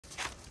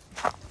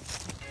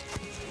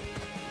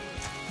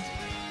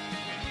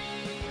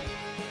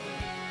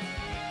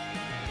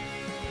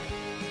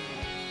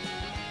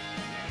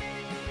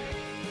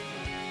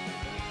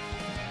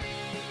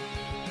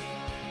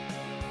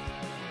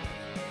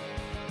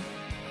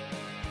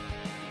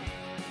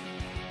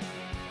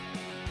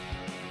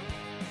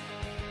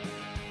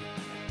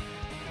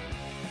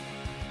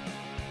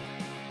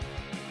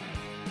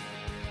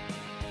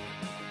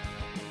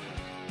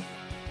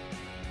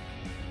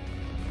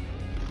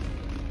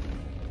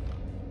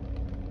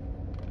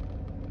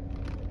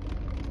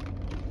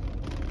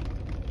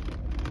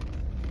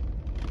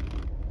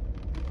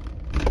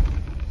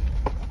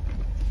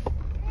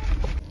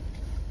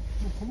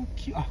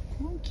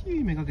キウ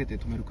イめがけて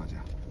止めるか。じゃ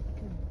あ、こ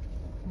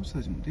の人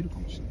たちも出るか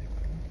もしれないか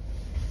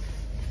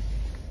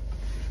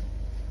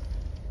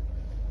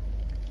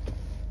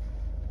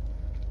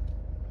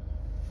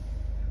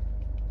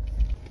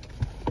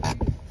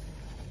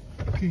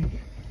らね。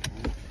OK。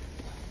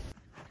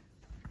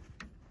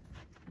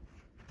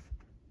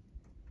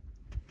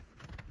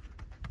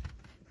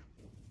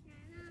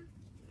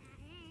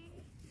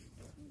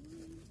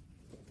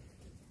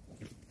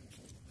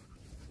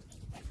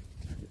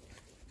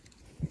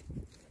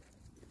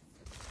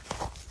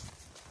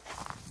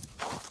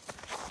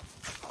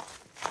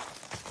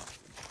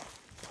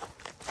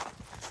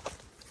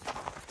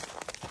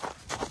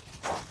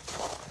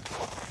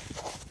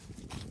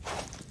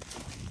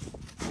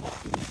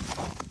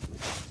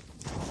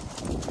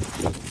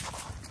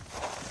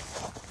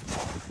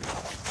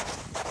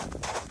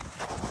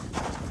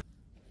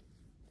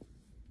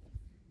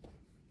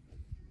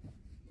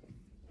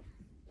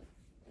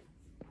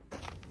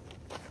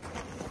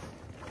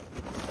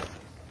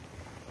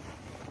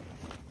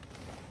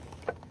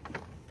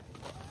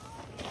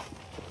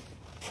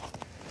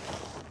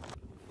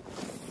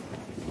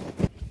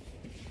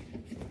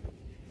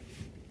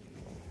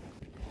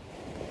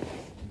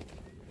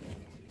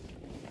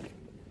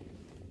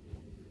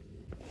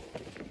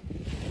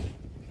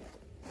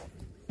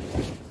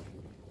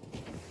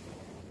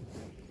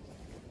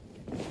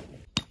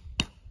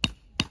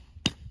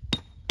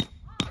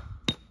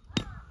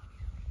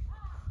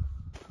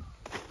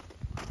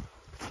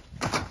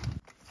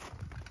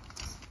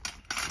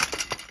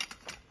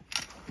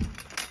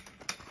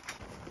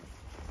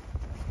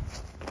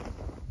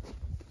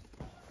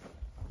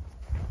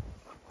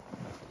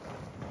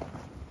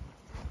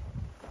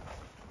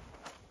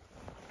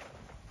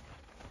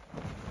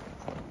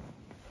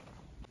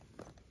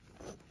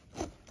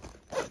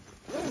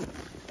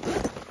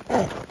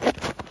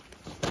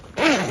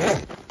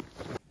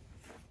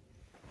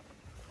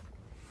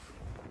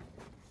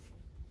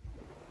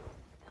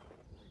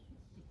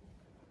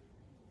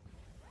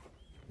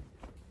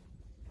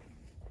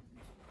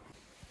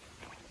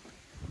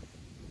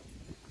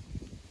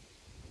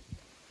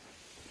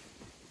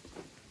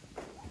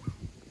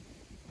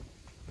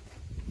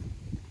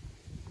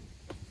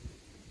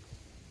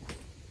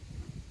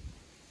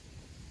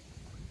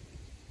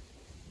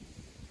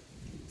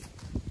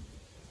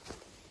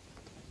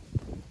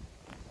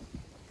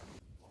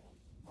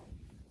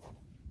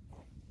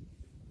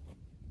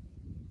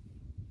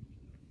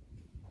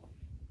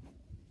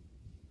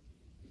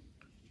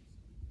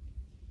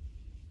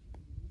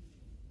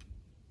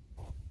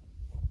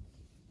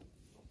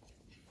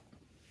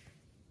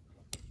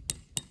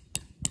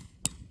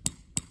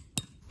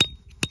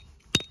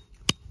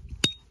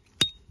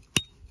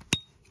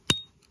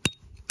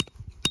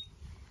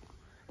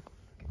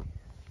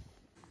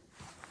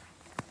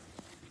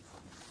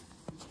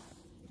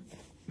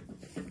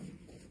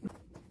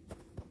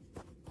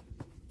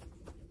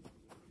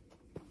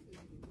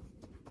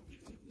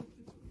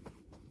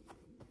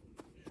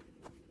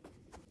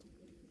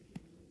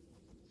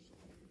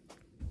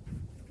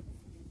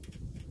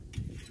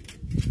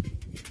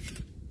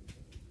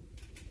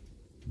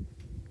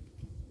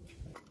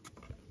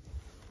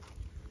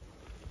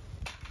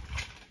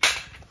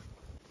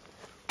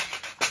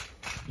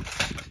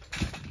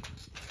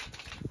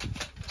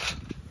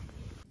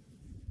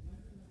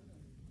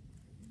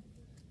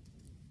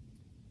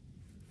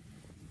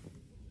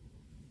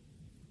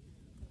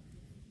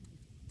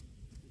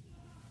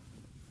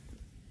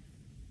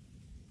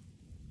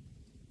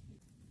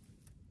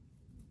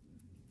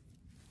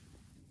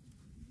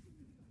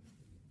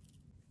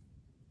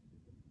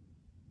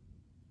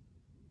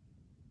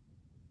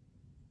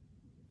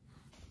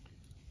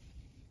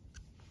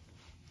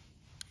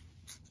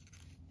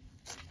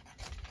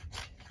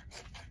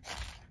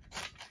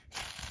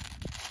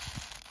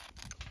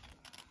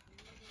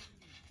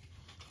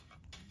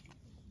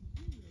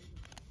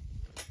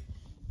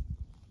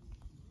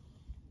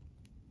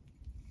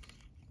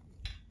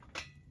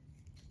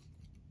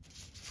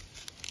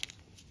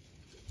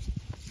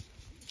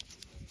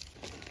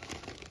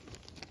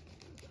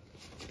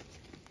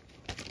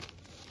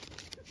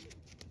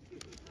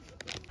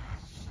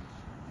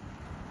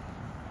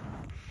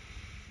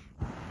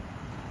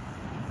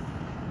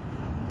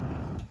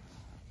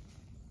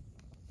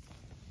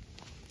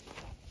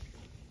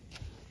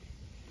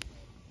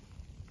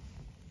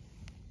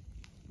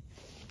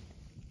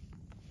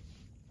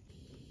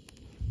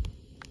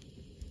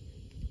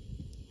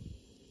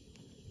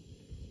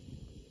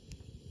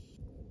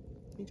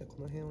みーちゃん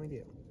この辺おいで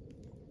よ。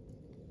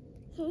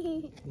温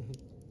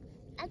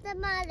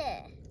まる。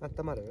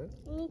温まる？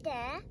見て。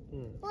う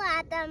ん。ほら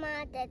温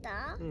まって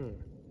た。うん。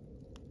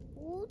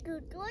おー、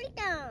届い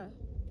たん。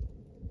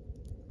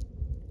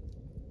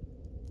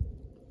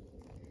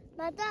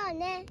また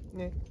ね。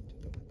ね。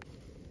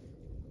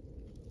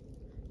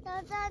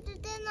また出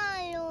て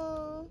ない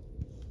よ。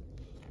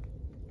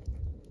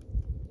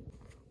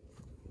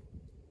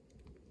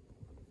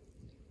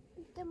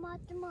待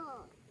って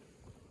ま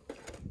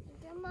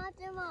待っ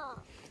て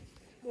ま。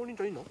お兄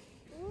ちゃんいいの？う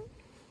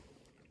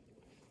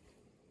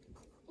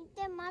ん。いて。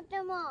待っ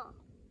ても。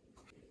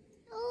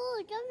お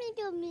お、ちょみ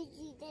ちょみ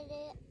してる。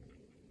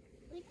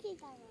うち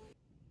だな。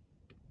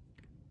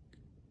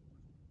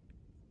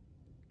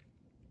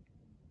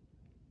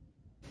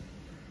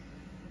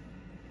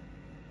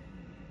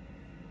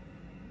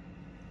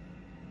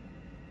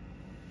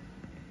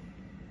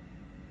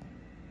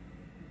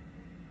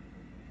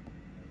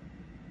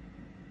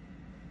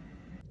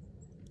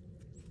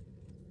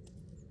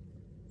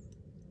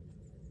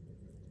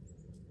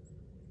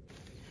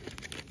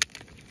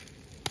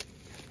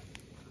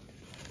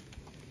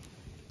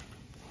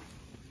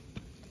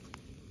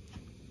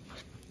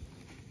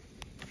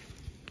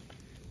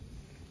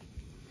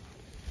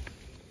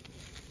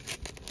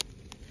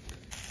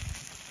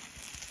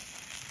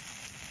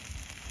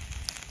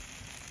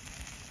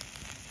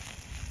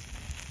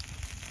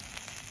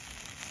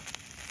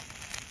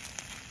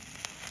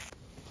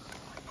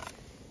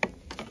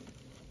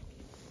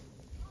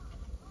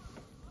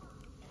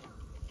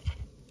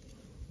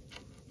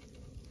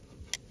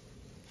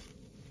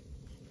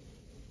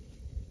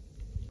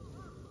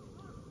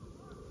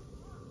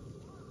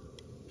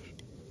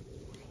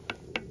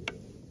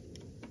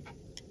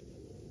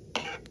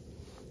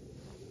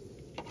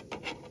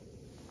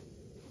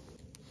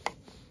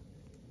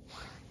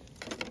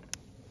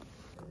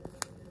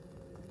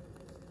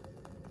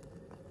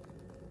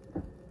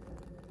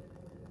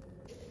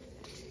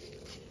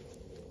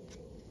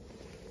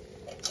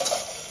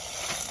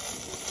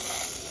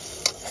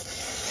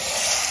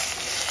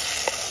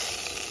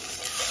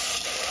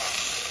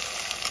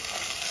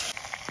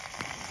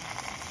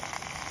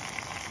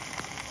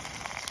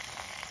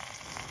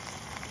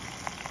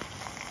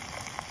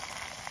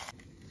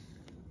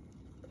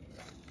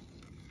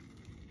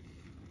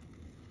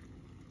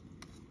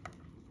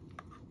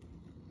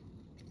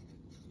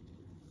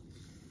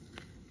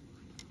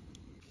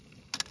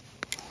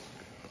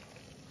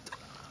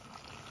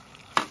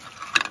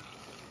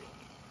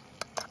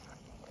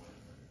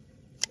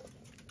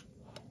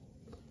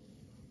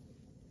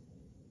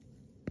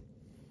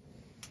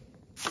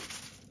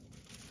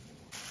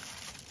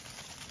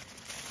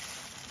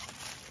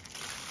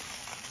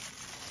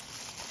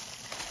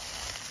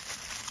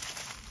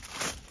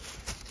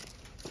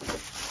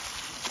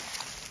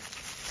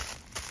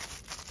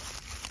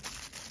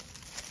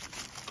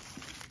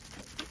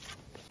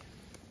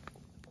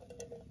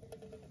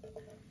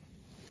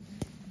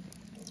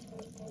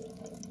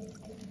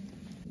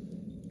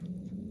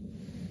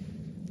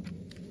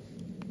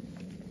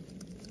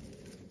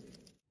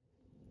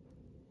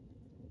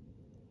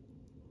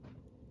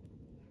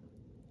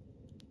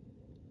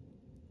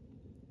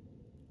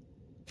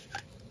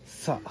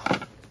さあ、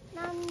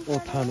お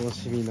楽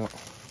しみの。なんど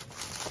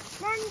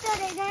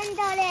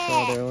れ。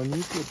これお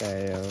肉だ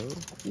よ。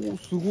お、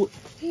すごい。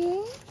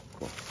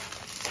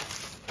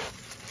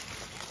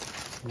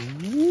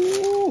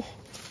おお、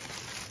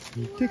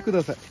見てく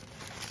ださい。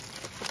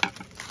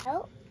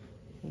お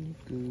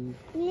肉。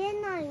見え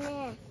ない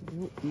ね。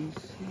薄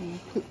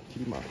く切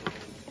ります。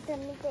あと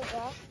見てて。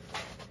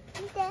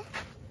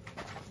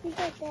見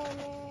てて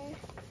ね。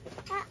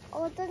あ、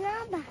大人だ。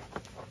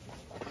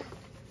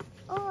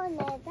おね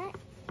だい。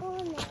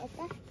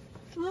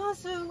わあ、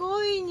す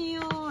ごい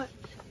匂い。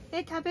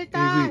食べ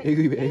たい。え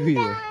ぐいべ。めち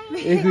ゃ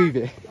めち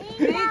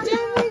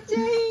ゃ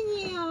いい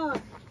匂い。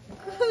く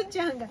ーち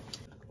ゃんが。ち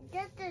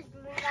ょっと苦いね。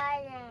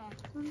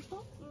本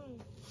当？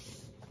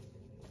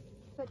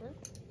来る？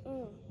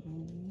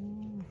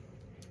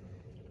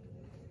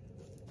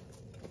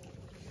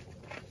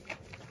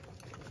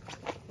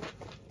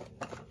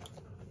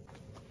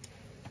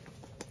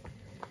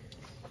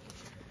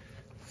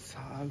さ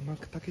あ、うま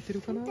く炊けて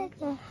るかな。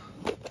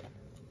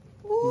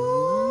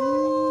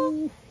お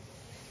ー、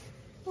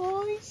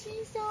おいし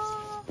そ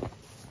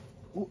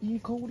う。お、いい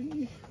香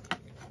り。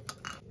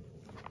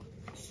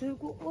す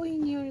ごい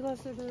匂いが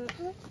する。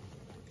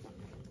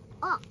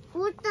あ、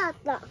おったあっ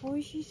た。お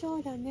いしそ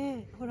うだ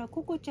ね。ほら、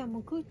ココちゃん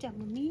もクーちゃん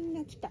もみん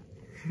な来た。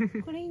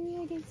これいい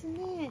匂いです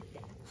ねって。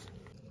さ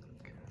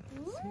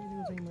よ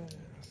うでございます。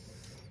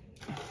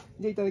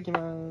で、いただきま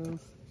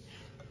す。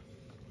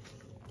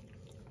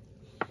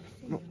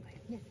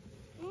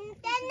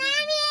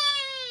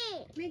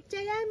めっち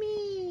ゃヤ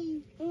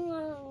ミー。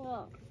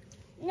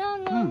No,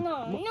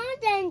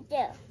 thank you.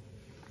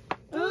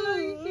 お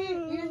いしい。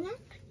いらない？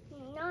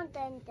 No,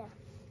 thank you.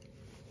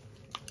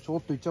 ちょ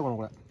っといっちゃおう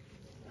かな、これ。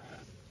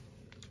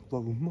う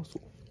わ、うまそ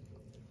う。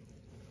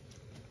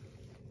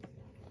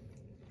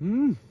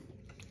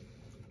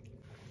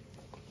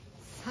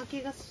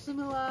酒が進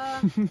む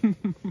わ。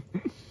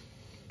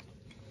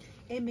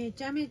め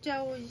ちゃめち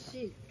ゃ美味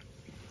しい。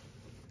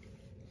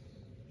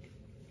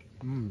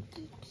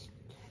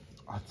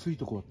暑い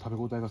とこ食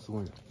べ応えがす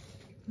ごいね。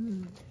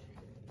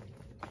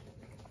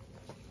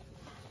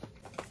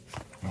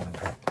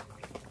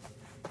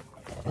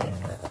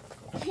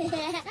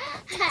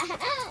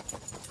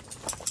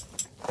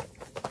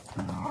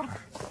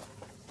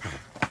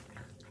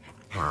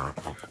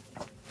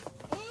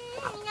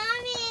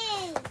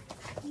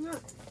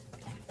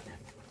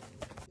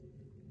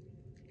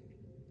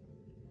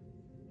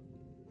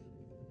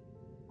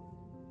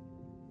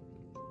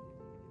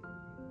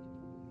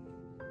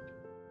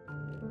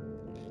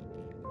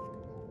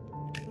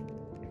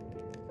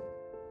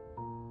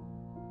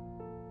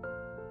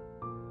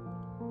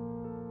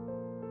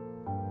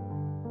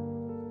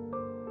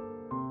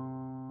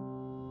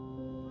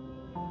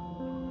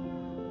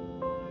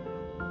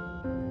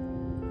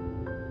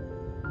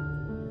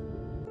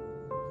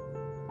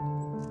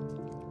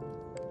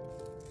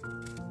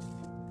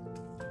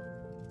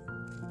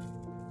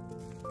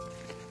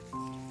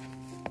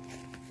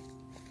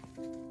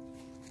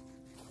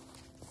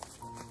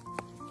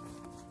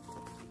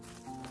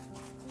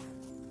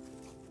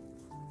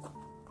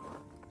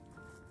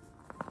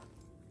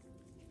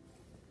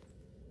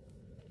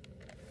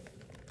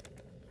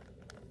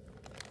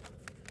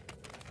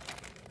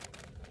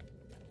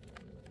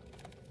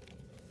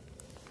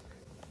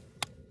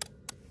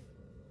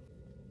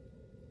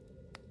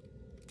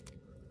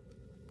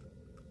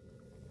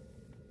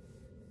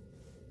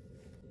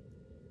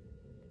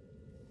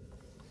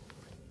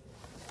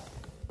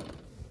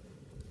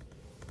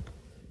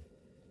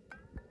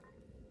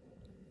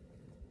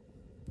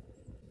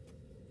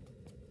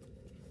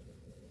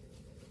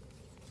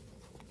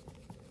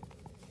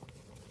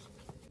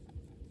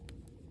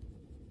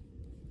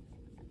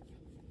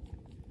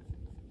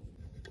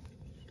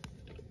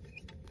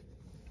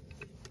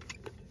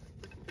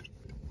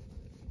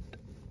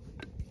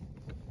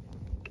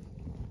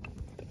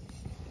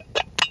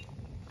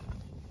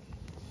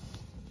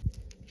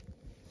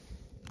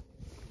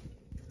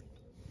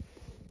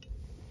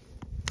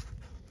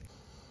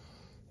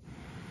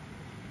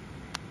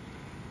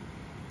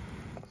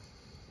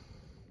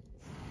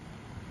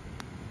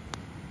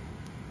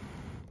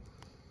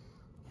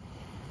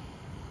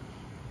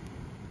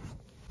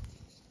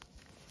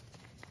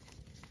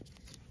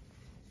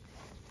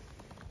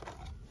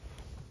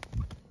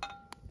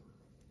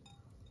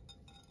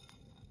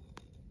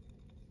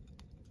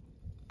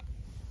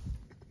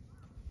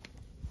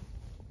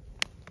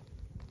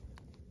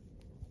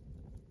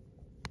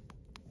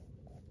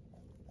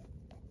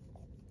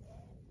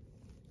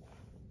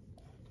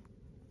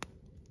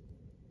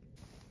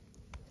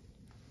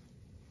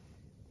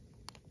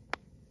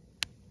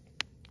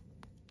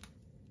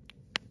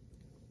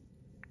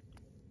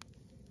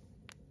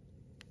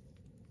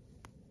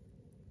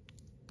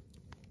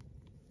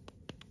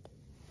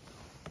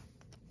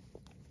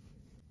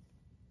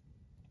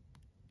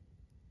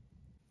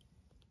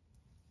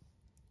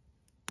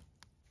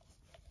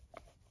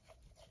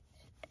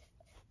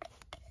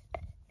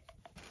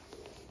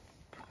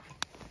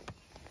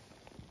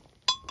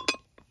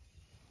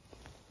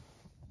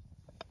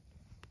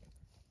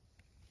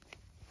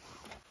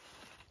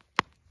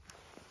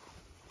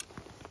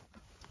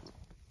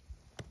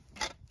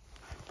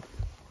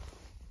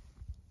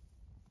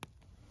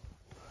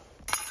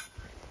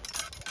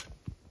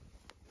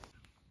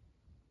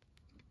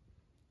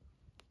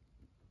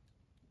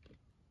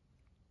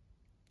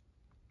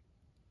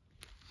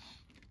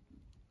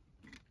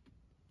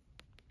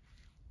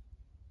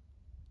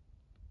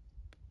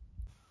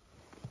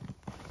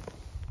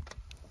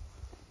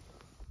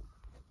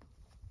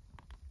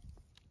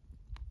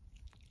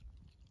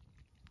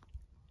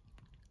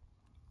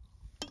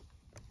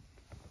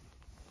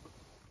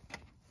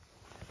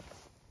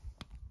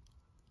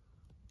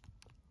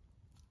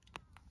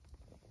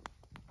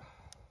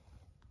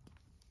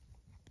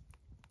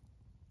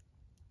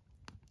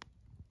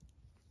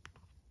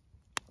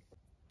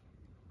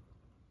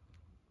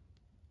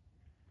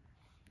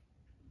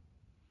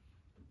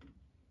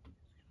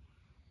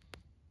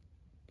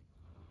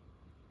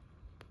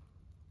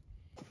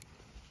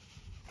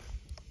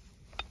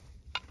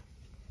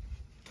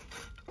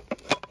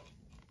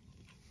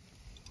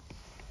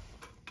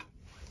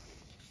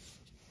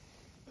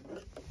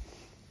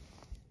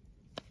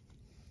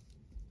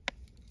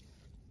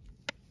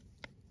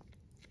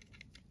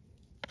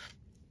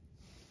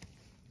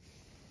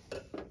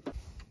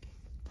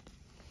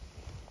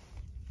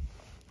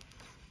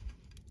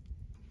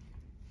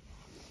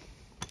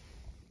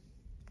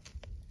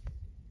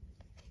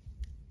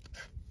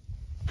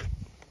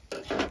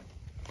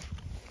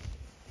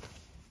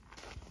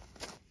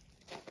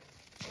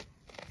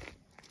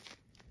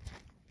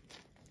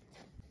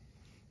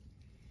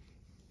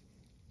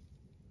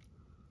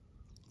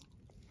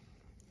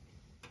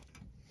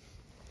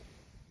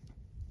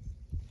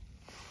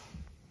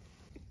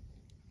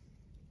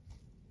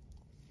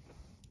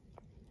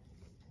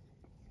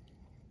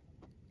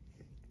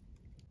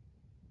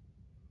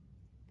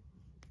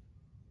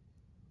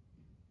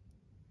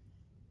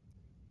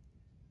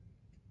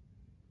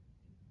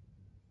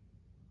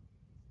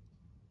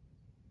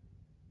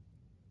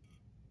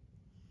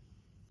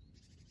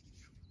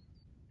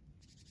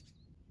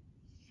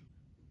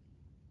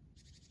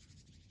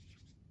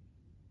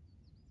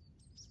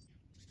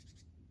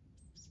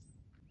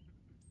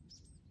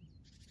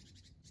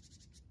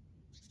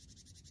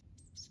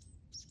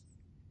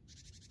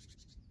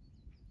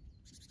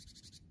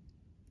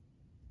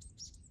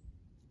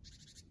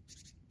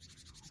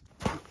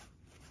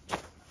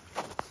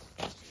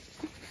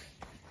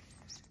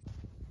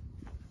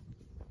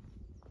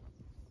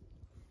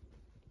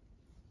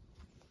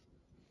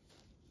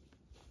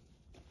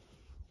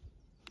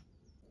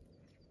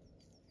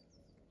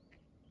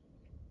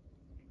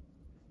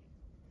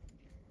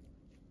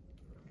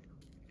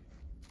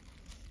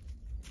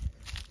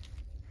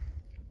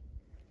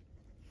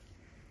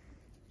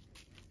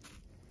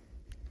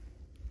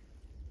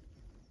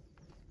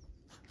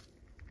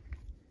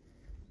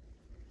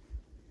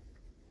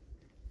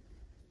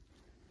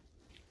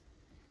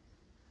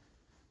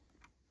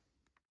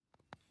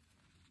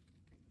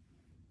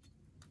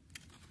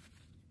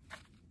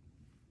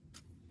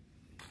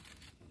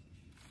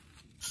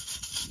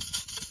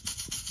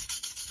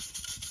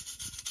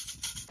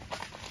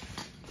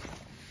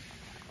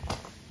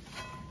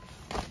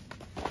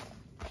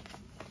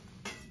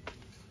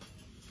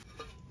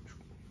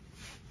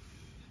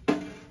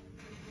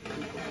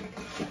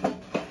ます。